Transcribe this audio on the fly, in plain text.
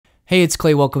Hey, it's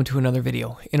Clay. Welcome to another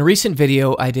video. In a recent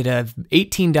video, I did a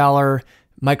 $18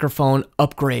 microphone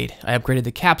upgrade. I upgraded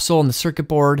the capsule and the circuit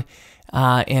board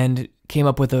and came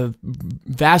up with a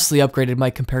vastly upgraded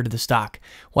mic compared to the stock.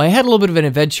 Well, I had a little bit of an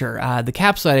adventure. The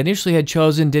capsule I initially had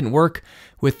chosen didn't work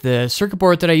with the circuit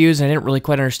board that I used, and I didn't really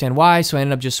quite understand why, so I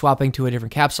ended up just swapping to a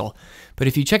different capsule. But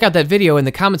if you check out that video in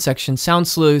the comment section, Sound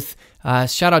Sleuth,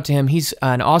 shout out to him. He's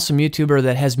an awesome YouTuber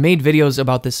that has made videos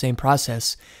about this same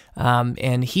process.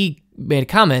 And he made a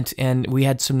comment, and we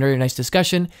had some very nice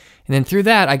discussion. And then through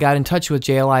that, I got in touch with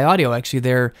JLI Audio. Actually,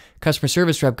 their customer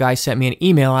service rep guy sent me an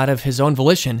email out of his own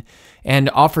volition and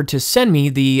offered to send me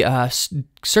the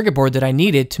circuit board that I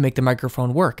needed to make the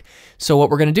microphone work. So what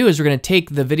we're going to do is we're going to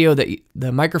take the video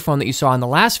the microphone that you saw in the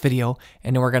last video,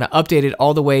 and then we're going to update it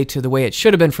all the way to the way it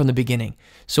should have been from the beginning.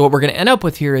 So what we're going to end up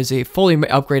with here is a fully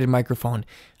upgraded microphone.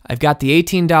 I've got the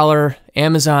 $18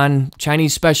 Amazon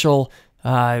Chinese special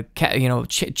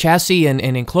chassis and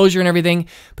enclosure and everything,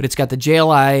 but it's got the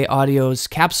JLI Audio's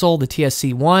Capsule, the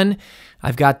TSC-1.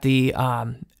 I've got the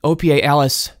OPA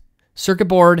Alice circuit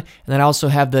board, and then I also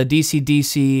have the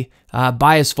DC-DC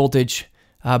bias voltage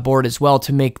board as well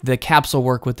to make the capsule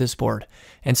work with this board.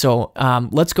 And so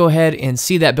let's go ahead and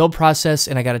see that build process,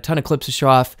 and I got a ton of clips to show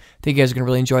off. I think you guys are going to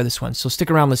really enjoy this one, so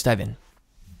stick around, let's dive in.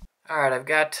 Alright, I've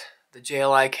got the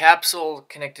JLI capsule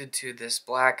connected to this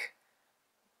black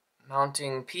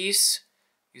mounting piece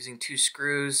using 2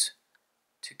 screws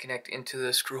to connect into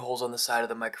the screw holes on the side of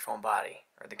the microphone body,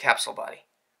 or the capsule body.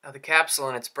 Now the capsule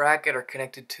and its bracket are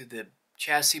connected to the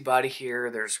chassis body here.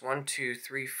 There's 1, 2,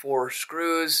 3, 4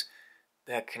 screws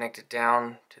that connect it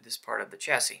down to this part of the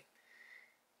chassis.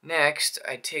 Next,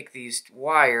 I take these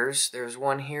wires. There's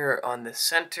one here on the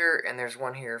center, and there's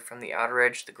one here from the outer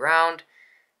edge to the ground,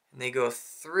 and they go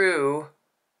through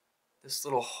this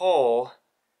little hole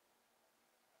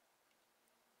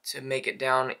to make it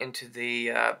down into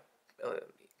the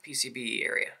PCB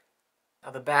area.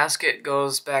 Now the basket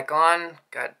goes back on,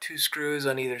 got 2 screws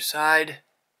on either side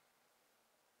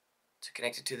to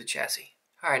connect it to the chassis.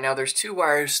 Alright, now there's 2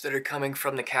 wires that are coming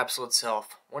from the capsule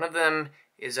itself. One of them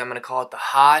is, I'm going to call it the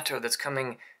hot, or that's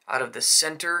coming out of the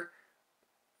center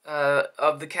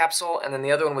of the capsule, and then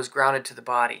the other one was grounded to the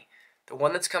body. The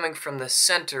one that's coming from the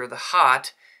center, the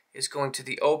hot, is going to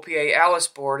the OPA Alice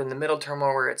board in the middle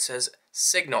terminal where it says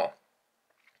signal.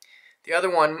 The other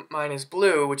one, mine is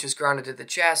blue, which is grounded to the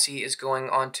chassis, is going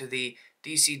onto the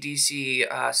DC-DC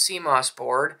CMOS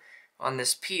board on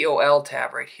this POL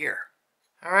tab right here.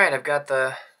 Alright, I've got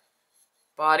the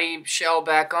body shell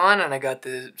back on, and I got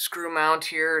the screw mount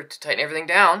here to tighten everything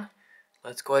down.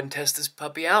 Let's go ahead and test this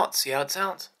puppy out, see how it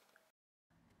sounds.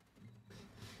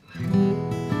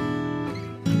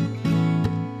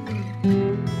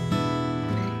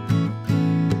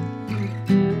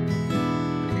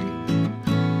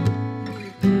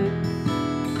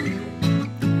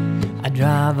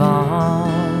 Drive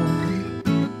on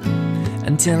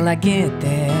until I get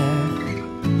there.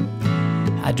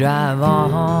 I drive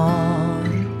on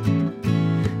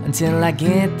until I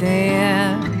get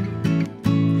there.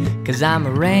 'Cause I'm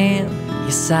a ram,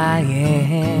 yes I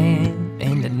am,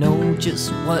 and I know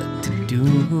just what to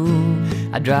do.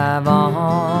 I drive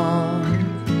on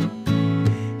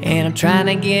and I'm trying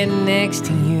to get next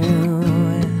to you.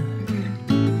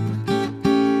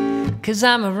 'Cause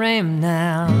I'm a ram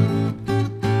now,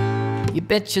 you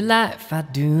bet your life I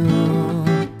do.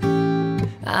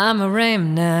 I'm a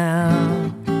ram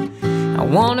now, I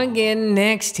wanna get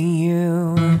next to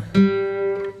you.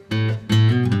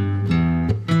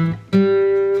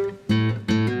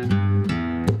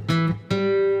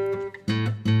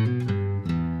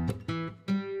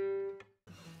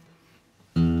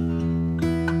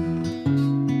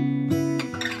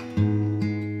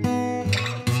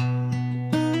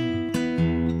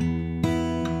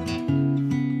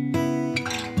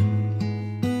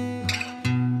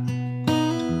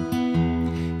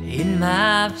 In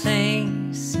my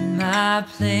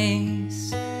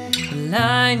place, the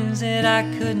lines that I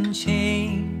couldn't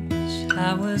change,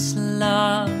 I was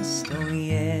lost, oh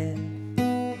yeah.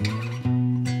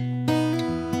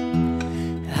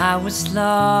 I was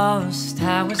lost,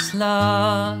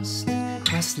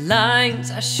 crossed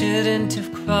lines I shouldn't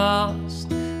have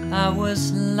crossed, I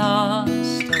was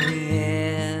lost, oh yeah.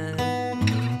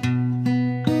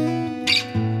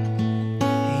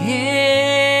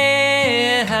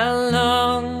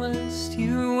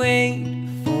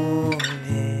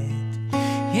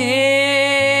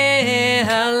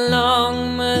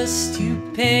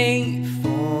 Pay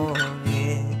for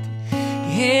it.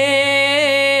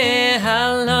 Yeah,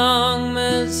 how long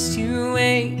must you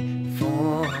wait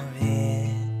for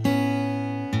it?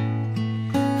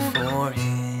 For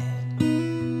it.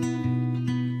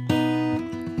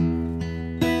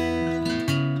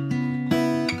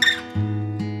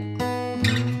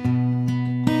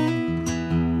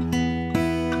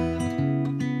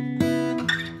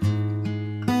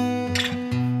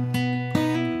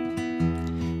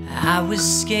 I was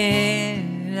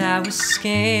scared,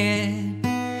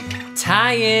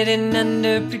 tired and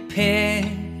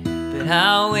underprepared, but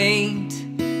I'll wait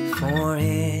for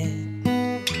it.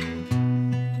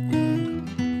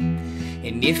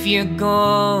 And if you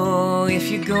go, you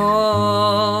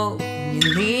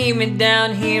leave me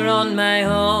down here on my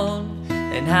own,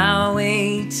 and I'll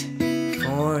wait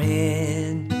for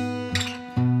it.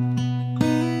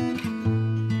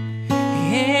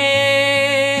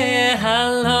 Yeah,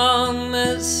 how long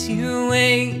must you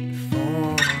wait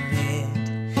for it?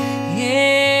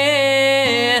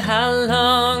 Yeah, how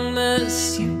long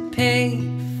must you pay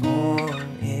for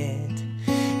it?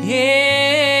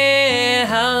 Yeah,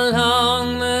 how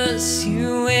long must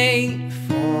you wait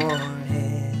for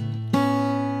it?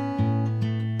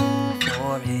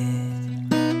 For it.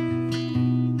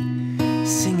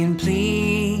 Singing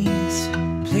please,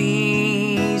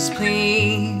 please,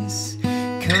 please,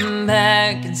 come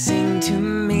back and sing to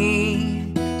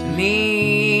me,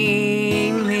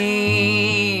 me.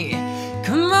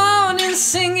 Come on and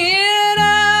sing it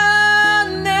out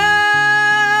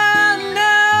now,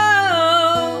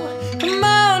 now. Come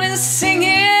on and sing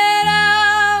it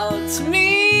out to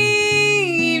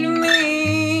me,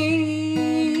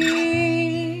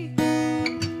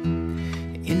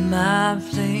 In my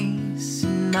place,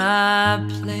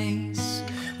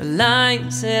 were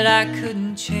lines that I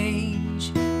couldn't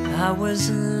change. I was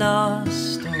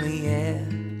lost, oh yeah,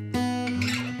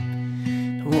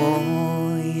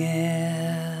 oh yeah.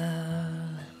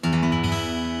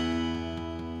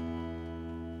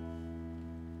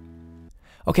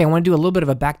 Okay, I want to do a little bit of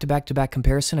a back-to-back-to-back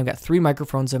comparison. I've got 3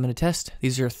 microphones I'm going to test.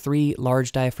 These are 3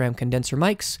 large diaphragm condenser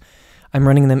mics. I'm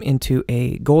running them into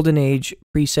a Golden Age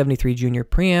Pre-73 Junior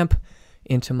preamp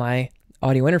into my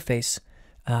audio interface.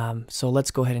 So let's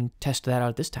go ahead and test that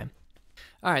out this time.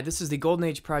 All right, this is the Golden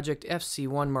Age Project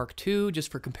FC1 Mark II,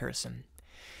 just for comparison.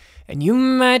 And you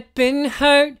might been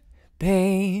hurt,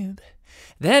 babe.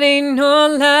 That ain't no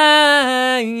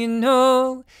lie, you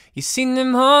know. You seen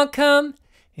them all come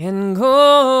and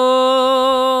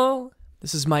go.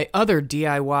 This is my other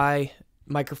DIY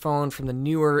microphone from the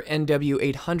newer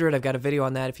NW800. I've got a video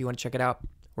on that if you want to check it out.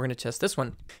 We're going to test this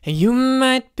one. And you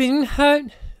might been hurt,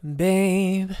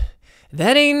 babe.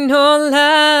 That ain't no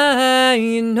lie,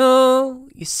 you know.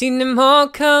 You seen them all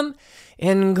come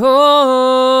and go.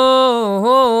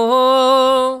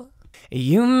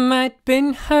 You might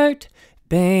been hurt,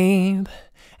 babe.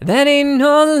 That ain't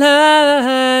no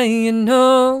lie, you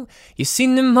know. You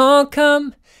seen them all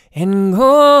come and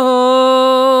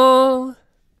go.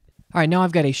 All right, now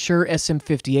I've got a Shure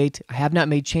SM58. I have not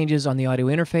made changes on the audio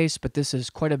interface, but this is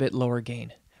quite a bit lower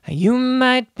gain. You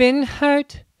might been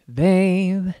hurt,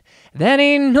 babe. That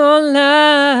ain't no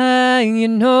lie, you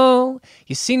know.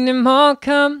 You seen them all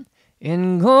come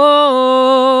and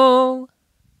go.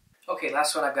 Okay,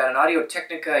 last one. I've got an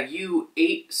Audio-Technica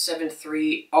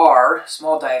U873R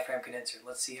small diaphragm condenser.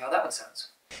 Let's see how that one sounds.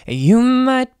 You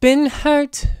might been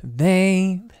hurt,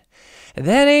 babe.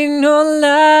 That ain't no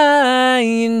lie,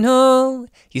 you know.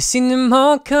 You seen them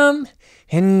all come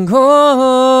and go.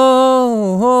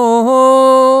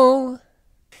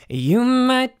 You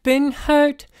might been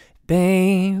hurt,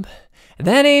 babe.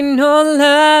 That ain't no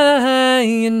lie,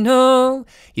 you know.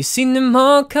 You seen them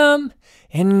all come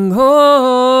and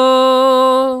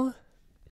go.